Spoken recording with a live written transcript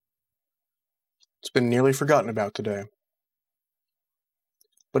It's been nearly forgotten about today.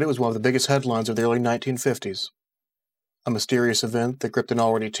 But it was one of the biggest headlines of the early 1950s. A mysterious event that gripped an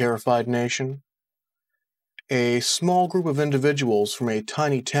already terrified nation. A small group of individuals from a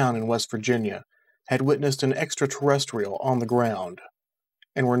tiny town in West Virginia had witnessed an extraterrestrial on the ground,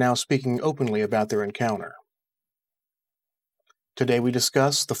 and were now speaking openly about their encounter. Today we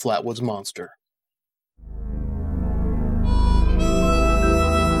discuss the Flatwoods Monster.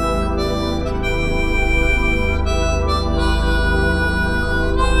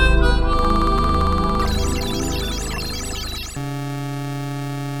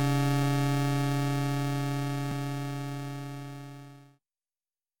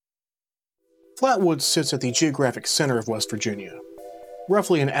 Flatwoods sits at the geographic center of West Virginia,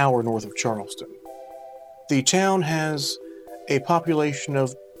 roughly an hour north of Charleston. The town has a population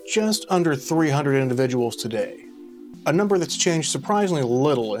of just under 300 individuals today, a number that's changed surprisingly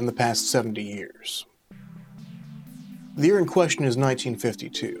little in the past 70 years. The year in question is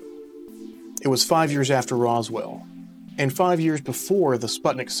 1952. It was 5 years after Roswell, and 5 years before the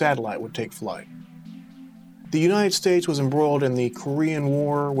Sputnik satellite would take flight. The United States was embroiled in the Korean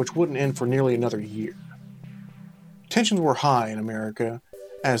War, which wouldn't end for nearly another year. Tensions were high in America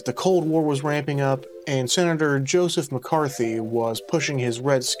as the Cold War was ramping up and Senator Joseph McCarthy was pushing his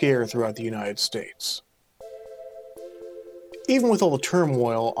Red Scare throughout the United States. Even with all the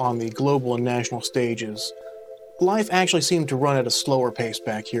turmoil on the global and national stages, life actually seemed to run at a slower pace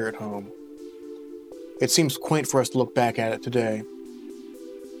back here at home. It seems quaint for us to look back at it today.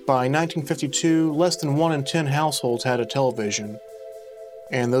 By 1952, less than 1 in 10 households had a television,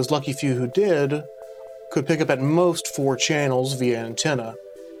 and those lucky few who did could pick up at most 4 channels via antenna,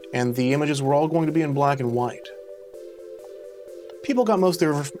 and the images were all going to be in black and white. People got most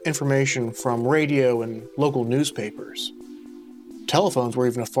of their information from radio and local newspapers. Telephones were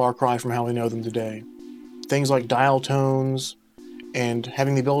even a far cry from how we know them today. Things like dial tones and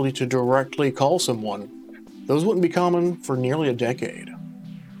having the ability to directly call someone, those wouldn't be common for nearly a decade.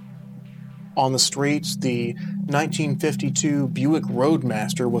 On the streets, the 1952 Buick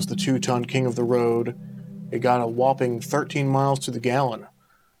Roadmaster was the 2-ton king of the road. It got a whopping 13 miles to the gallon.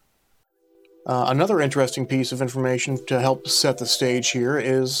 Another interesting piece of information to help set the stage here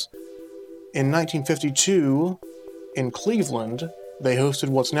is, in 1952, in Cleveland, they hosted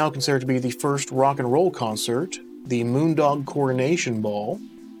what's now considered to be the first rock and roll concert, the Moondog Coronation Ball.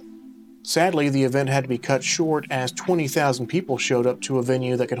 Sadly, the event had to be cut short as 20,000 people showed up to a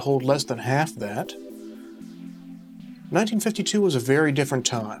venue that could hold less than half that. 1952 was a very different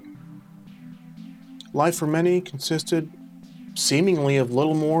time. Life for many consisted seemingly of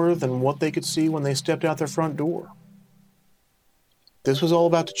little more than what they could see when they stepped out their front door. This was all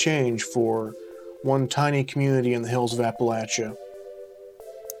about to change for one tiny community in the hills of Appalachia.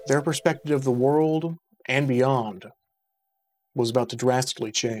 Their perspective of the world and beyond was about to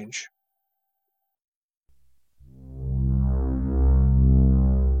drastically change.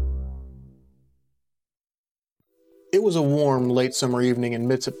 It was a warm, late summer evening in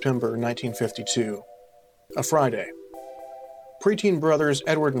mid-September 1952, a Friday. Preteen brothers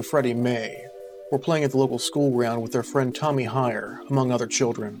Edward and Freddie May were playing at the local school ground with their friend Tommy Heyer, among other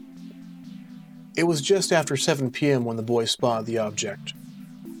children. It was just after 7 p.m. when the boys spotted the object.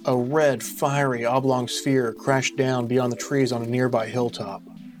 A red, fiery, oblong sphere crashed down beyond the trees on a nearby hilltop.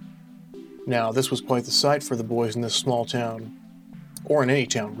 Now, this was quite the sight for the boys in this small town, or in any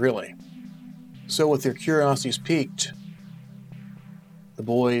town, really. So with their curiosities piqued, the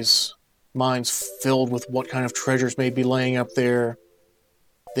boys' minds filled with what kind of treasures may be laying up there,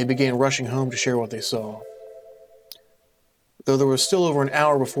 they began rushing home to share what they saw. Though there was still over an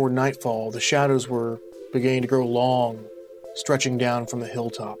hour before nightfall, the shadows were beginning to grow long, stretching down from the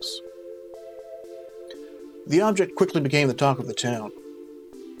hilltops. The object quickly became the talk of the town.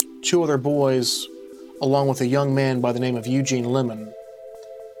 2 other boys, along with a young man by the name of Eugene Lemon,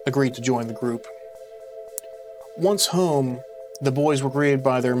 agreed to join the group. Once home, the boys were greeted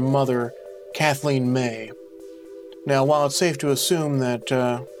by their mother, Kathleen May. Now, while it's safe to assume that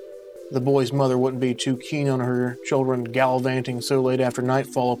the boy's mother wouldn't be too keen on her children gallivanting so late after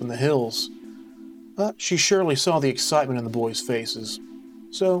nightfall up in the hills, she surely saw the excitement in the boys' faces.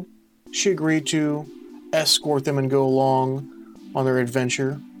 So, she agreed to escort them and go along on their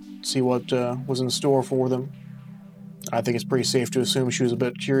adventure, see what was in store for them. I think it's pretty safe to assume she was a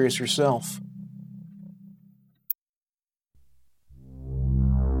bit curious herself.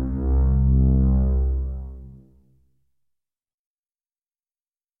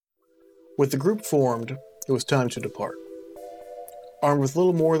 With the group formed, it was time to depart. Armed with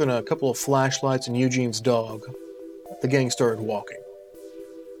little more than a couple of flashlights and Eugene's dog, the gang started walking.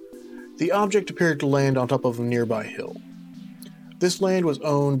 The object appeared to land on top of a nearby hill. This land was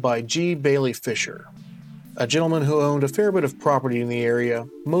owned by G. Bailey Fisher, a gentleman who owned a fair bit of property in the area,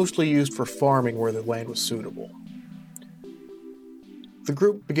 mostly used for farming where the land was suitable. The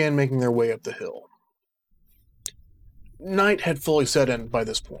group began making their way up the hill. Night had fully set in by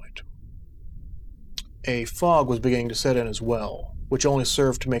this point. A fog was beginning to set in as well, which only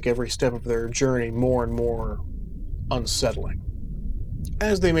served to make every step of their journey more and more unsettling.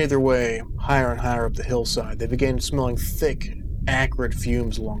 As they made their way higher and higher up the hillside, they began smelling thick, acrid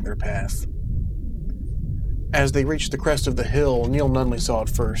fumes along their path. As they reached the crest of the hill, Neil Nunley saw it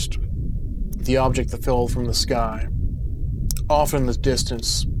first. The object that fell from the sky. Off in the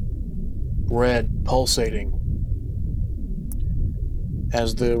distance, red, pulsating.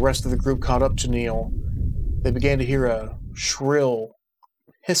 As the rest of the group caught up to Neil, they began to hear a shrill,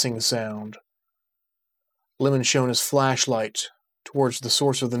 hissing sound. Lemon shone his flashlight towards the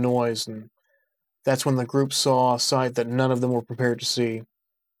source of the noise, and that's when the group saw a sight that none of them were prepared to see.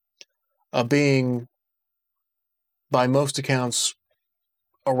 A being, by most accounts,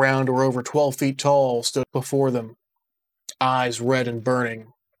 around or over 12 feet tall, stood before them, eyes red and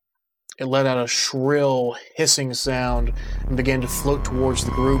burning. It let out a shrill, hissing sound and began to float towards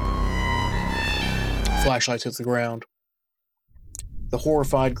the group. Flashlights hit the ground. The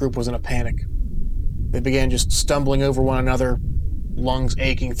horrified group was in a panic. They began just stumbling over one another, lungs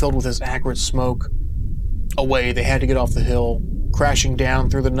aching, filled with this acrid smoke. Away, they had to get off the hill, crashing down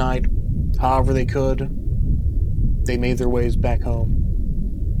through the night, however they could. They made their ways back home.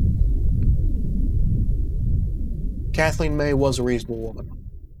 Kathleen May was a reasonable woman.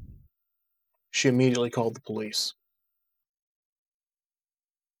 She immediately called the police.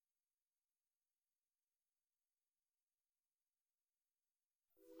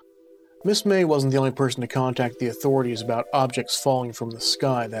 Miss May wasn't the only person to contact the authorities about objects falling from the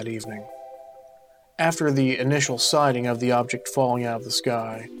sky that evening. After the initial sighting of the object falling out of the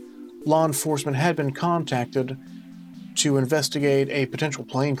sky, law enforcement had been contacted to investigate a potential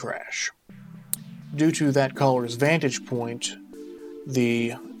plane crash. Due to that caller's vantage point,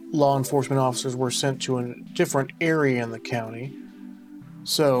 the law enforcement officers were sent to a different area in the county.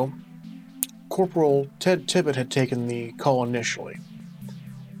 So, Corporal Ted Tippett had taken the call initially.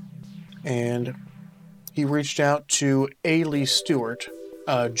 And he reached out to A. Lee Stewart,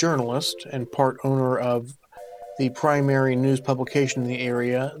 a journalist and part owner of the primary news publication in the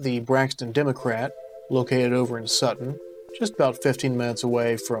area, the Braxton Democrat, located over in Sutton, just about 15 minutes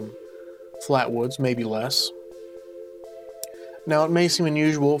away from Flatwoods, maybe less. Now, it may seem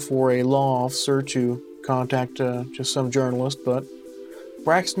unusual for a law officer to contact just some journalist, but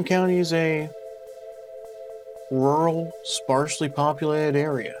Braxton County is a rural, sparsely populated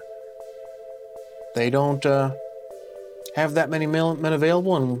area. They don't have that many men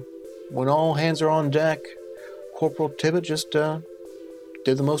available, and when all hands are on deck, Corporal Tippett just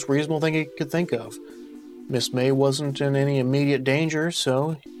did the most reasonable thing he could think of. Miss May wasn't in any immediate danger,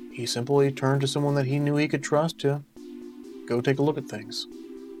 so he simply turned to someone that he knew he could trust to go take a look at things.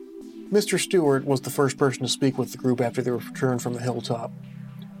 Mr. Stewart was the first person to speak with the group after they returned from the hilltop.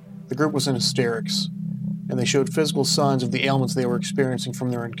 The group was in hysterics, and they showed physical signs of the ailments they were experiencing from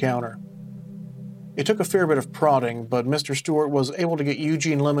their encounter. It took a fair bit of prodding, but Mr. Stewart was able to get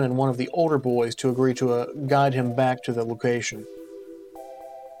Eugene Lemon and one of the older boys to agree to guide him back to the location.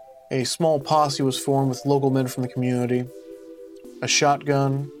 A small posse was formed with local men from the community. A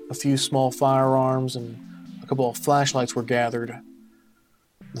shotgun, a few small firearms, and a couple of flashlights were gathered.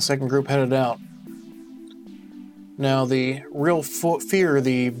 The second group headed out. Now, the real fear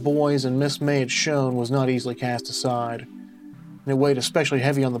the boys and Miss May had shown was not easily cast aside, and it weighed especially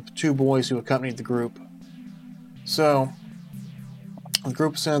heavy on the two boys who accompanied the group. So, the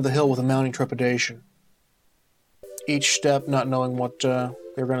group ascended the hill with a mounting trepidation, each step not knowing what they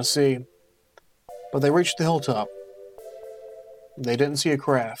were going to see. But they reached the hilltop. They didn't see a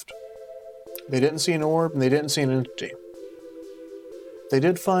craft. They didn't see an orb, and they didn't see an entity. They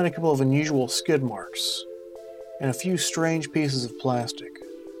did find a couple of unusual skid marks, and a few strange pieces of plastic.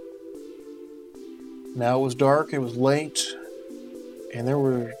 Now it was dark, it was late, and there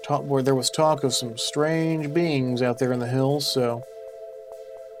was talk of some strange beings out there in the hills, so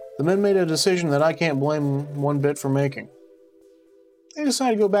the men made a decision that I can't blame them one bit for making. They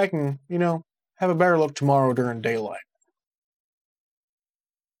decided to go back and, have a better look tomorrow during daylight.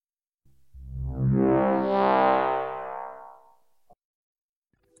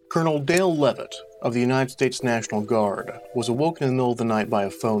 Colonel Dale Levitt of the United States National Guard was awoken in the middle of the night by a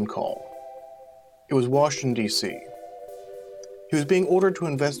phone call. It was Washington, D.C. He was being ordered to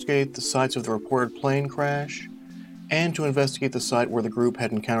investigate the sites of the reported plane crash and to investigate the site where the group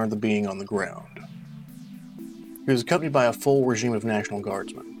had encountered the being on the ground. He was accompanied by a full regime of National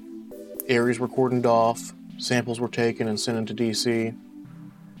Guardsmen. Areas were cordoned off, samples were taken and sent into D.C.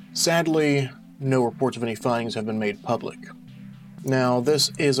 Sadly, no reports of any findings have been made public. Now,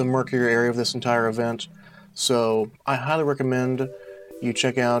 this is a murkier area of this entire event, so I highly recommend you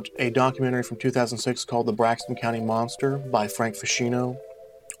check out a documentary from 2006 called The Braxton County Monster by Frank Ficino.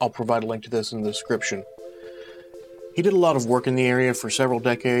 I'll provide a link to this in the description. He did a lot of work in the area for several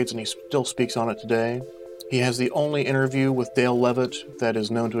decades, and he still speaks on it today. He has the only interview with Dale Levitt that is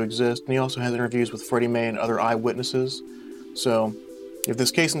known to exist, and he also has interviews with Freddie May and other eyewitnesses. So, if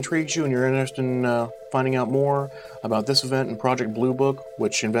this case intrigues you and you're interested in finding out more about this event and Project Blue Book,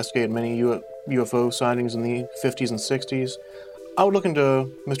 which investigated many UFO sightings in the 50s and 60s, I would look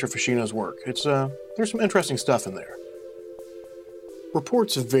into Mr. Ficino's work. There's some interesting stuff in there.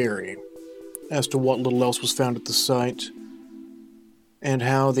 Reports vary as to what little else was found at the site and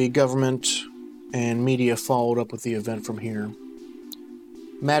how the government and media followed up with the event from here.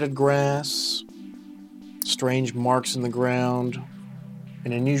 Matted grass, strange marks in the ground,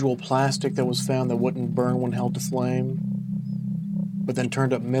 an unusual plastic that was found that wouldn't burn when held to flame, but then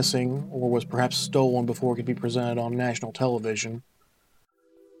turned up missing or was perhaps stolen before it could be presented on national television.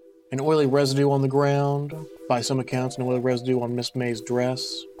 An oily residue on the ground, by some accounts an oily residue on Miss May's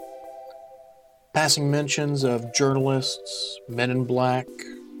dress. Passing mentions of journalists, men in black,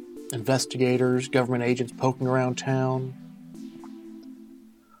 investigators, government agents poking around town.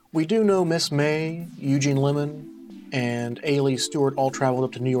 We do know Miss May, Eugene Lemon, and Ailey Stewart all traveled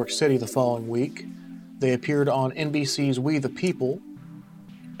up to New York City the following week. They appeared on NBC's We the People,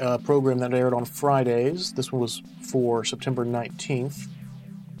 a program that aired on Fridays. This one was for September 19th.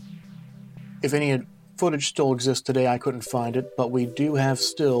 If any footage still exists today, I couldn't find it, but we do have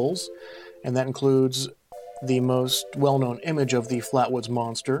stills, and that includes the most well-known image of the Flatwoods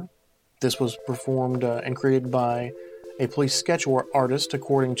Monster. This was performed and created by a police sketch artist,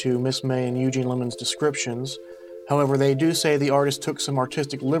 according to Miss May and Eugene Lemon's descriptions. However, they do say the artist took some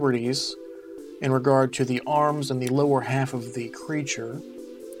artistic liberties in regard to the arms and the lower half of the creature.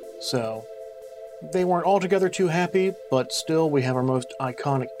 So, they weren't altogether too happy, but still we have our most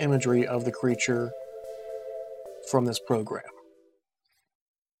iconic imagery of the creature from this program.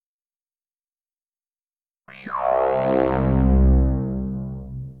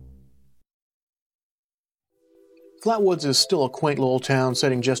 Flatwoods is still a quaint little town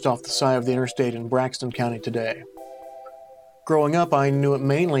sitting just off the side of the interstate in Braxton County today. Growing up, I knew it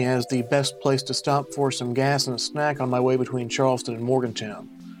mainly as the best place to stop for some gas and a snack on my way between Charleston and Morgantown.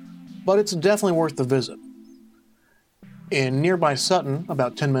 But it's definitely worth the visit. In nearby Sutton,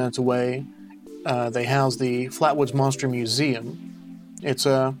 about 10 minutes away, they house the Flatwoods Monster Museum. It's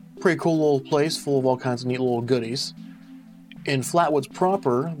a pretty cool little place full of all kinds of neat little goodies. In Flatwoods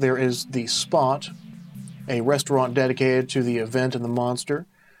proper, there is The Spot, a restaurant dedicated to the event and the monster.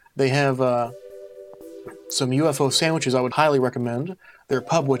 They have some UFO sandwiches I would highly recommend. They're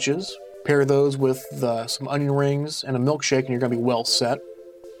Pubwiches. Pair those with some onion rings and a milkshake and you're going to be well set.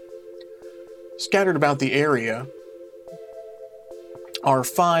 Scattered about the area are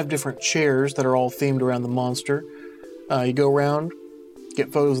 5 different chairs that are all themed around the monster. You go around,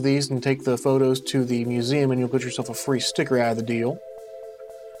 get photos of these, and take the photos to the museum, and you'll get yourself a free sticker out of the deal.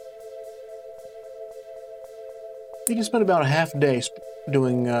 You can spend about a half day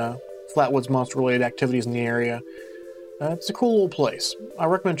doing Flatwoods Monster-related activities in the area. It's a cool little place. I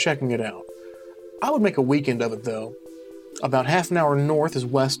recommend checking it out. I would make a weekend of it, though. About half an hour north is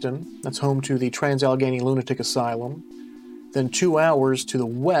Weston. That's home to the Trans-Allegheny Lunatic Asylum. Then 2 hours to the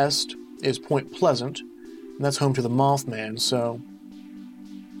west is Point Pleasant, and that's home to the Mothman, so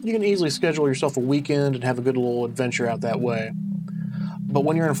you can easily schedule yourself a weekend and have a good little adventure out that way. But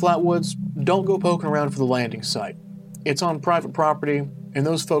when you're in Flatwoods, don't go poking around for the landing site. It's on private property, and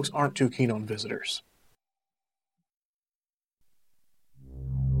those folks aren't too keen on visitors.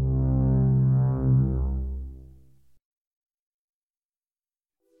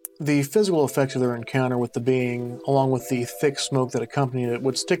 The physical effects of their encounter with the being, along with the thick smoke that accompanied it,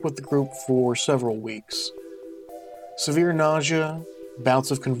 would stick with the group for several weeks. Severe nausea,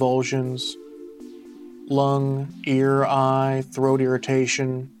 bouts of convulsions, lung, ear, eye, throat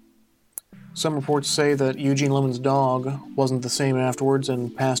irritation. Some reports say that Eugene Lemon's dog wasn't the same afterwards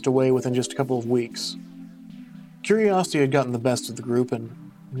and passed away within just a couple of weeks. Curiosity had gotten the best of the group, and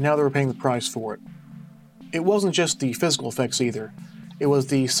now they were paying the price for it. It wasn't just the physical effects either. It was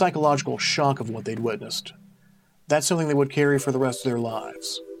the psychological shock of what they'd witnessed. That's something they would carry for the rest of their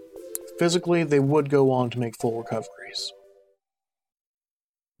lives. Physically, they would go on to make full recoveries.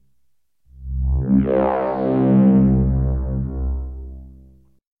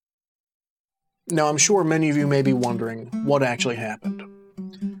 Now, I'm sure many of you may be wondering what actually happened.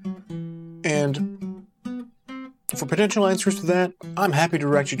 And for potential answers to that, I'm happy to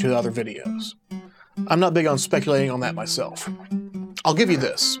direct you to other videos. I'm not big on speculating on that myself. I'll give you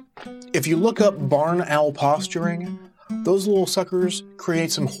this. If you look up barn owl posturing, those little suckers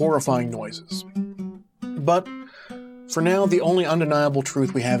create some horrifying noises. But for now, the only undeniable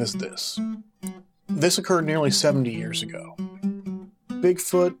truth we have is this. This occurred nearly 70 years ago.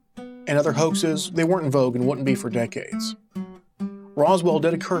 Bigfoot and other hoaxes, they weren't in vogue and wouldn't be for decades. Roswell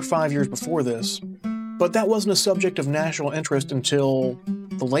did occur 5 years before this, but that wasn't a subject of national interest until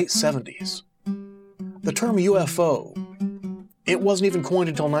the late 70s. The term UFO, it wasn't even coined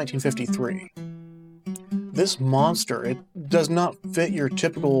until 1953. This monster, it does not fit your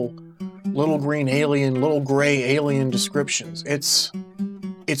typical little green alien, little gray alien descriptions. It's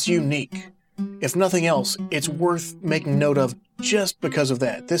unique. If nothing else, it's worth making note of just because of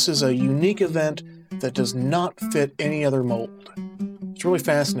that. This is a unique event that does not fit any other mold. It's really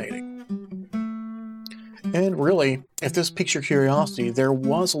fascinating. And really, if this piques your curiosity, there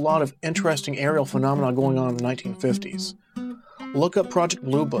was a lot of interesting aerial phenomena going on in the 1950s. Look up Project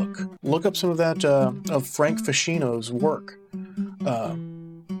Blue Book. Look up some of that of Frank Ficino's work.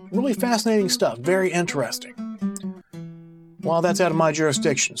 Really fascinating stuff. Very interesting. Well, that's out of my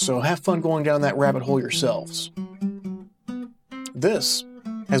jurisdiction, so have fun going down that rabbit hole yourselves. This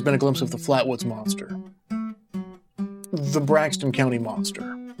has been a glimpse of the Flatwoods Monster, the Braxton County Monster,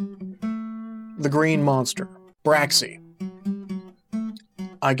 the Green Monster, Braxy.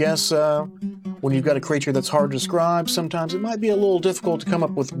 I guess when you've got a creature that's hard to describe, sometimes it might be a little difficult to come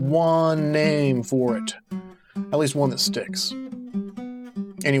up with one name for it. At least one that sticks.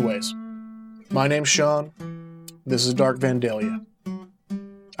 Anyways, my name's Sean. This is Dark Vandalia.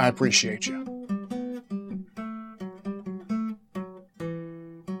 I appreciate you.